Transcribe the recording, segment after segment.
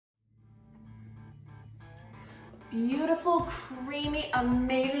beautiful, creamy,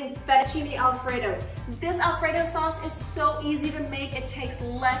 amazing fettuccine Alfredo. This Alfredo sauce is so easy to make. It takes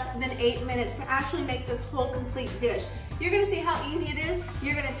less than 8 minutes to actually make this whole complete dish. You're gonna see how easy it is.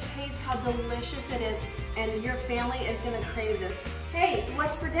 You're gonna taste how delicious it is, and your family is gonna crave this. Hey,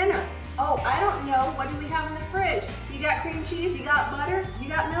 what's for dinner? Oh, I don't know. What do we have in the fridge? You got cream cheese, you got butter, you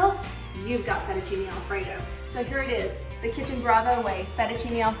got milk? You've got fettuccine Alfredo. So here it is, the Kitchen Bravo way,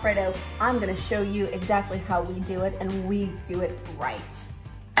 fettuccine Alfredo. I'm gonna show you exactly how we do it, and we do it right.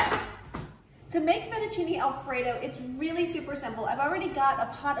 To make fettuccine Alfredo, it's really super simple. I've already got a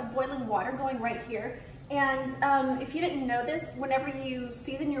pot of boiling water going right here. And if you didn't know this, whenever you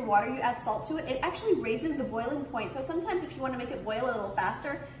season your water, you add salt to it, it actually raises the boiling point. So sometimes if you want to make it boil a little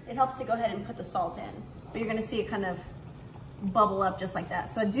faster, it helps to go ahead and put the salt in. But you're gonna see it kind of bubble up just like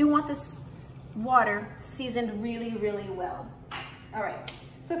that. So I do want this water seasoned really, really well. All right,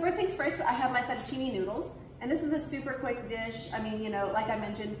 so first things first, I have my fettuccine noodles. And this is a super quick dish. I mean, you know, like I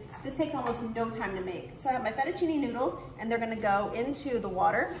mentioned, this takes almost no time to make. So I have my fettuccine noodles, and they're gonna go into the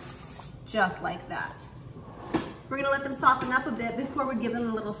water just like that. We're gonna let them soften up a bit before we give them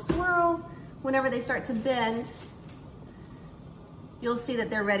a little swirl. Whenever they start to bend, you'll see that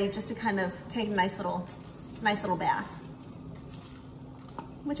they're ready just to kind of take a nice little bath,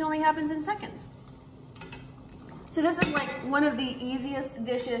 which only happens in seconds. So this is like one of the easiest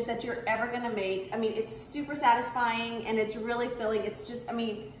dishes that you're ever gonna make. I mean, it's super satisfying and it's really filling. It's just, I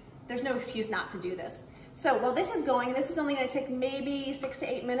mean, there's no excuse not to do this. So while this is going, this is only gonna take maybe 6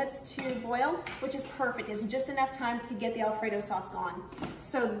 to 8 minutes to boil, which is perfect. It's just enough time to get the Alfredo sauce going.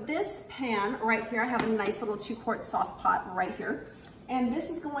 So this pan right here, I have a nice little 2-quart sauce pot right here. And this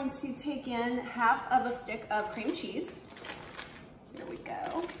is going to take in half of a stick of cream cheese. Here we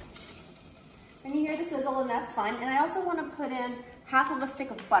go. And you hear the sizzle, and that's fine. And I also wanna put in half of a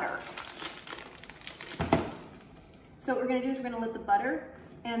stick of butter. So what we're gonna do is we're gonna let the butter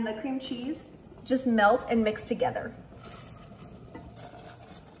and the cream cheese just melt and mix together.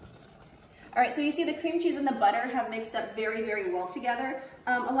 All right, so you see the cream cheese and the butter have mixed up very, very well together.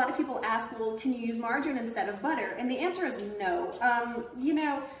 A lot of people ask, well, can you use margarine instead of butter? And the answer is no. You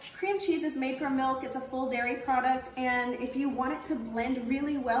know, cream cheese is made from milk. It's a full dairy product. And if you want it to blend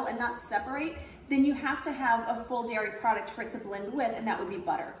really well and not separate, then you have to have a full dairy product for it to blend with, and that would be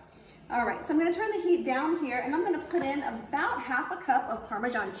butter. All right, so I'm gonna turn the heat down here, and I'm gonna put in about half a cup of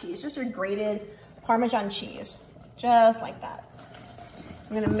Parmesan cheese, just your grated Parmesan cheese, just like that.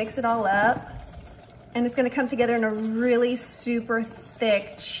 I'm gonna mix it all up, and it's gonna come together in a really super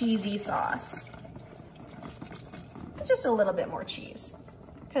thick, cheesy sauce. Just a little bit more cheese,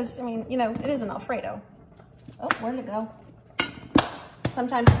 because, I mean, you know, it is an Alfredo. Oh, where'd it go?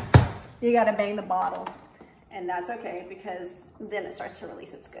 Sometimes you gotta bang the bottle. And that's okay, because then it starts to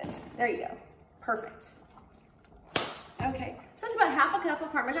release its goods. There you go, perfect. Okay, so it's about half a cup of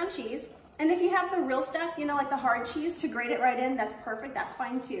Parmesan cheese. And if you have the real stuff, you know, like the hard cheese, to grate it right in, that's perfect, that's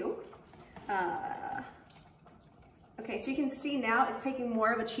fine too. Okay, so you can see now it's taking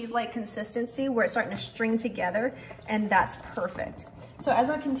more of a cheese-like consistency where it's starting to string together, and that's perfect. So as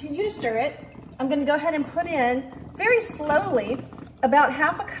I continue to stir it, I'm gonna go ahead and put in, very slowly, about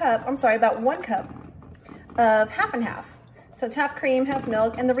about 1 cup of half and half. So it's half cream, half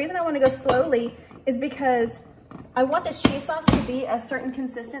milk. And the reason I want to go slowly is because I want this cheese sauce to be a certain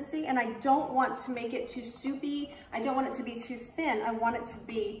consistency, and I don't want to make it too soupy. I don't want it to be too thin. I want it to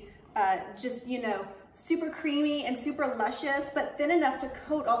be just, you know, super creamy and super luscious, but thin enough to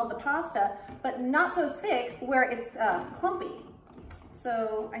coat all of the pasta, but not so thick where it's clumpy.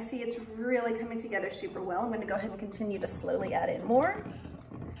 So I see it's really coming together super well. I'm going to go ahead and continue to slowly add in more,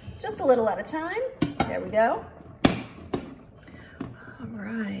 just a little at a time. There we go. All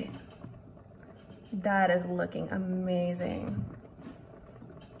right. That is looking amazing.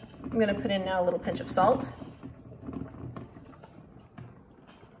 I'm gonna put in now a little pinch of salt.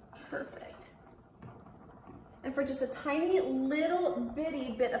 Perfect. And for just a tiny little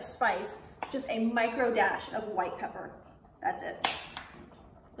bitty bit of spice, just a micro dash of white pepper. That's it.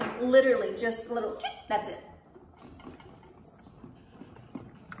 Like literally just a little, that's it.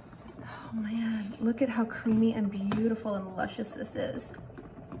 Oh man, look at how creamy and beautiful and luscious this is.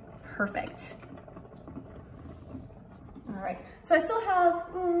 Perfect. All right, so I still have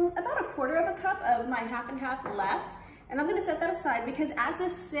about 1/4 cup of my half and half left, and I'm gonna set that aside because as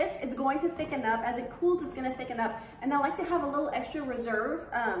this sits, it's going to thicken up. As it cools, it's gonna thicken up, and I like to have a little extra reserve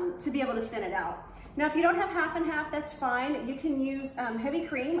to be able to thin it out. Now, if you don't have half and half, that's fine. You can use heavy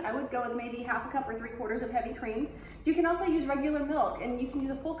cream. I would go with maybe half a cup or 3/4 of heavy cream. You can also use regular milk, and you can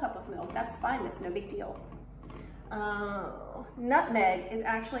use a full cup of milk. That's fine, that's no big deal. nutmeg is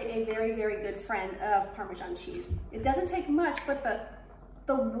actually a very, very good friend of Parmesan cheese. It doesn't take much, but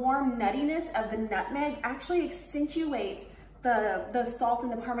the warm nuttiness of the nutmeg actually accentuates the salt in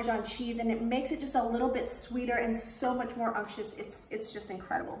the Parmesan cheese, and it makes it just a little bit sweeter and so much more unctuous. It's just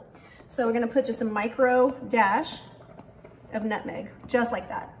incredible. So we're gonna put just a micro dash of nutmeg, just like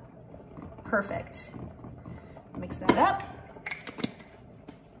that. Perfect. Mix that up.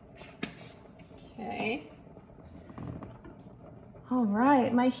 Okay. All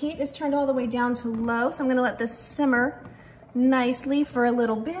right, my heat is turned all the way down to low, so I'm gonna let this simmer nicely for a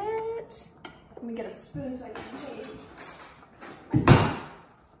little bit. Let me get a spoon so I can taste my sauce.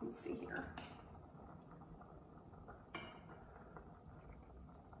 Let's see here.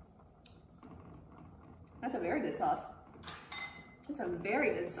 That's a very good sauce. It's a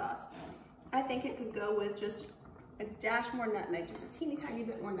very good sauce. I think it could go with just a dash more nutmeg, just a teeny tiny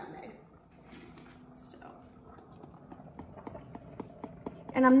bit more nutmeg. So,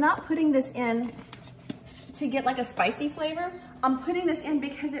 and I'm not putting this in to get like a spicy flavor. I'm putting this in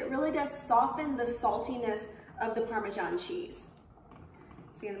because it really does soften the saltiness of the Parmesan cheese.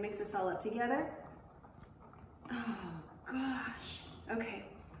 So you're gonna mix this all up together. Oh gosh. Okay,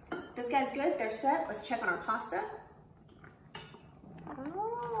 this guy's good, they're set. Let's check on our pasta.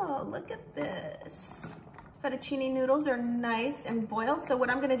 Oh, look at this. Fettuccine noodles are nice and boiled. So what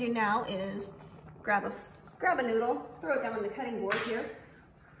I'm gonna do now is grab a noodle, throw it down on the cutting board here.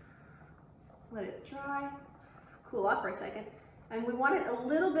 Let it dry, cool off for a second. And we want it a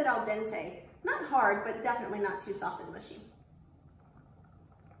little bit al dente. Not hard, but definitely not too soft and mushy.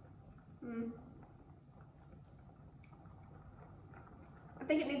 I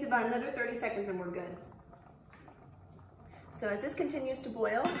think it needs about another 30 seconds and we're good. So as this continues to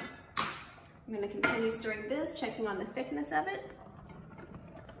boil, I'm going to continue stirring this, checking on the thickness of it.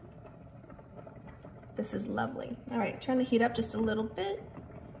 This is lovely. All right, turn the heat up just a little bit.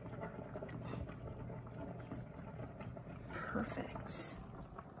 Perfect.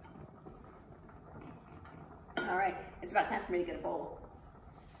 All right, it's about time for me to get a bowl.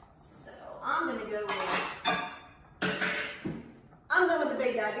 So I'm going to go with the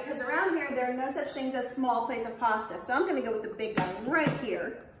big guy because around here there are no such things as small plates of pasta. So I'm going to go with the big guy right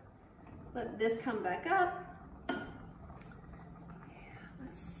here. Let this come back up.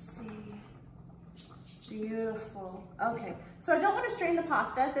 Let's see. Beautiful. Okay, so I don't want to strain the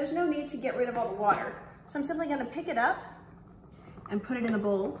pasta. There's no need to get rid of all the water. So I'm simply going to pick it up and put it in the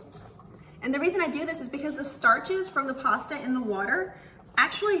bowl. And the reason I do this is because the starches from the pasta in the water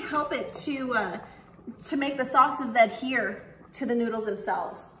actually help it to make the sauces that adhere to the noodles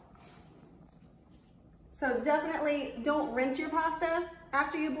themselves. So definitely don't rinse your pasta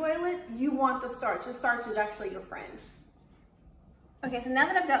after you boil it. You want the starch. The starch is actually your friend. Okay, so now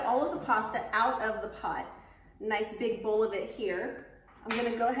that I've got all of the pasta out of the pot, nice big bowl of it here, I'm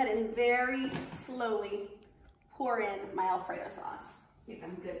gonna go ahead and very slowly pour in my Alfredo sauce. I think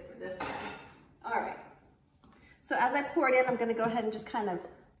I'm good for this one. All right. So as I pour it in, I'm gonna go ahead and just kind of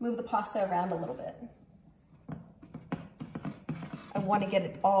move the pasta around a little bit. I want to get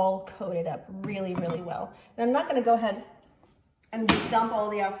it all coated up really, really well. And I'm not going to go ahead and dump all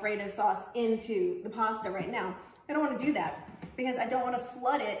the Alfredo sauce into the pasta right now. I don't want to do that because I don't want to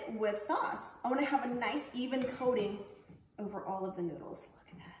flood it with sauce. I want to have a nice even coating over all of the noodles.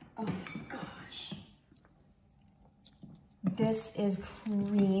 Look at that. Oh my gosh. This is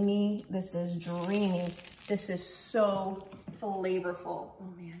creamy. This is dreamy. This is so flavorful.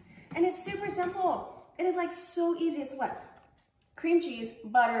 Oh man. And it's super simple. It is like so easy. It's what? Cream cheese,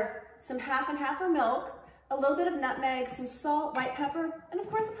 butter, some half and half of milk, a little bit of nutmeg, some salt, white pepper, and of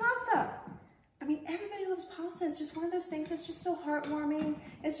course the pasta. I mean, everybody loves pasta. It's just one of those things that's just so heartwarming.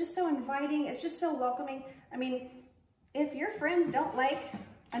 It's just so inviting. It's just so welcoming. I mean, if your friends don't like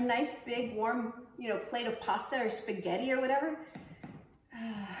a nice big warm, plate of pasta or spaghetti or whatever,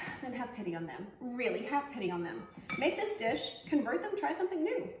 then have pity on them. Really, have pity on them. Make this dish, convert them, try something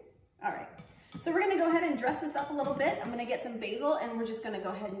new. All right. So we're gonna go ahead and dress this up a little bit. I'm gonna get some basil and we're just gonna go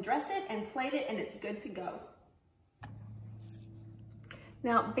ahead and dress it and plate it and it's good to go.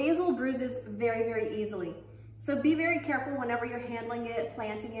 Now, basil bruises very, very easily. So be very careful whenever you're handling it,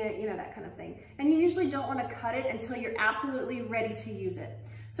 planting it, that kind of thing. And you usually don't wanna cut it until you're absolutely ready to use it.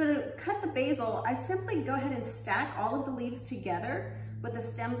 So to cut the basil, I simply go ahead and stack all of the leaves together with the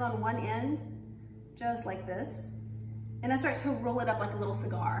stems on one end, just like this. And I start to roll it up like a little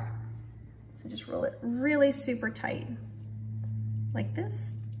cigar. So just roll it really super tight, like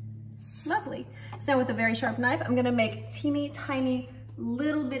this. Lovely. So now with a very sharp knife, I'm gonna make teeny tiny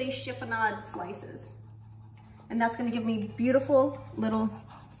little bitty chiffonade slices. And that's gonna give me beautiful little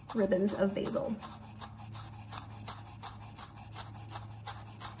ribbons of basil.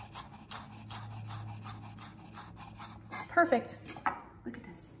 perfect. Look at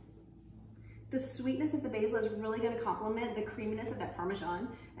this. The sweetness of the basil is really gonna complement the creaminess of that Parmesan,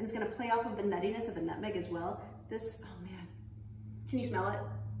 and it's gonna play off of the nuttiness of the nutmeg as well. This, oh man, can you smell it?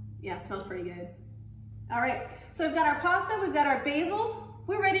 Yeah, it smells pretty good. All right, so we've got our pasta, we've got our basil,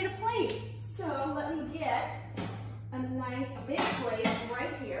 we're ready to plate. So let me get a nice big plate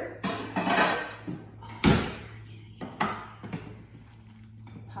right here.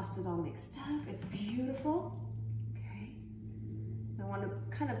 Pasta's all mixed up, it's beautiful. Okay, I want to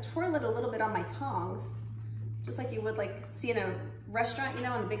kind of twirl it a little bit on my tongs, just like you would like see in a restaurant, you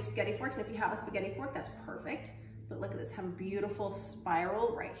know, on the big spaghetti forks. If you have a spaghetti fork, that's perfect. But look at this, have a beautiful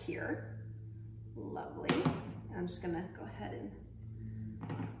spiral right here. Lovely. And I'm just gonna go ahead and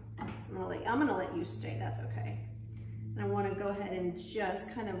I'm gonna let you stay, that's okay. And I wanna go ahead and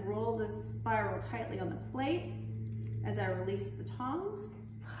just kind of roll this spiral tightly on the plate as I release the tongs.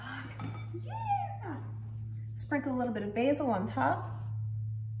 Yeah! Sprinkle a little bit of basil on top.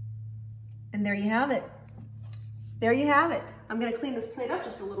 And there you have it. There you have it. I'm gonna clean this plate up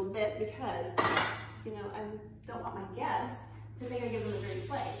just a little bit because, you know, I don't want my guests to think I give them a dirty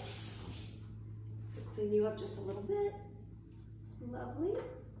plate. So clean you up just a little bit. Lovely.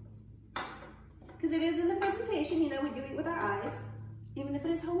 Because it is in the presentation, you know, we do eat with our eyes, even if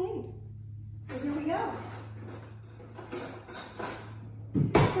it is homemade. So here we go.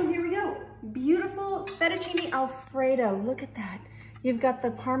 So here we go. Beautiful fettuccine Alfredo. Look at that. You've got the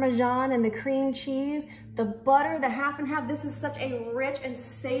Parmesan and the cream cheese, the butter, the half and half. This is such a rich and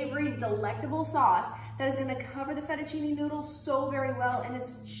savory, delectable sauce that is gonna cover the fettuccine noodles so very well. And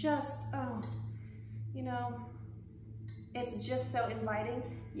it's just, oh, you know, it's just so inviting.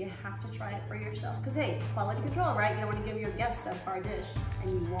 You have to try it for yourself. Because hey, quality control, right? You don't want to give your guests a subpar dish, and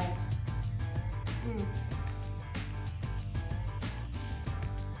you won't.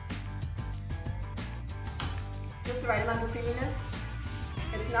 Just the right amount of creaminess.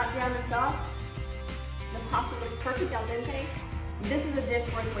 It's not drowning sauce. The pasta is perfect al dente. This is a dish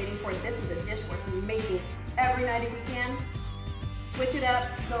worth waiting for. This is a dish worth making every night if you can. Switch it up,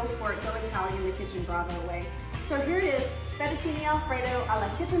 go for it, go Italian the Kitchen Bravo way. So here it is, fettuccine Alfredo alla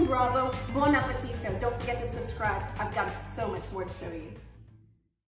Kitchen Bravo. Buon appetito. Don't forget to subscribe. I've got so much more to show you.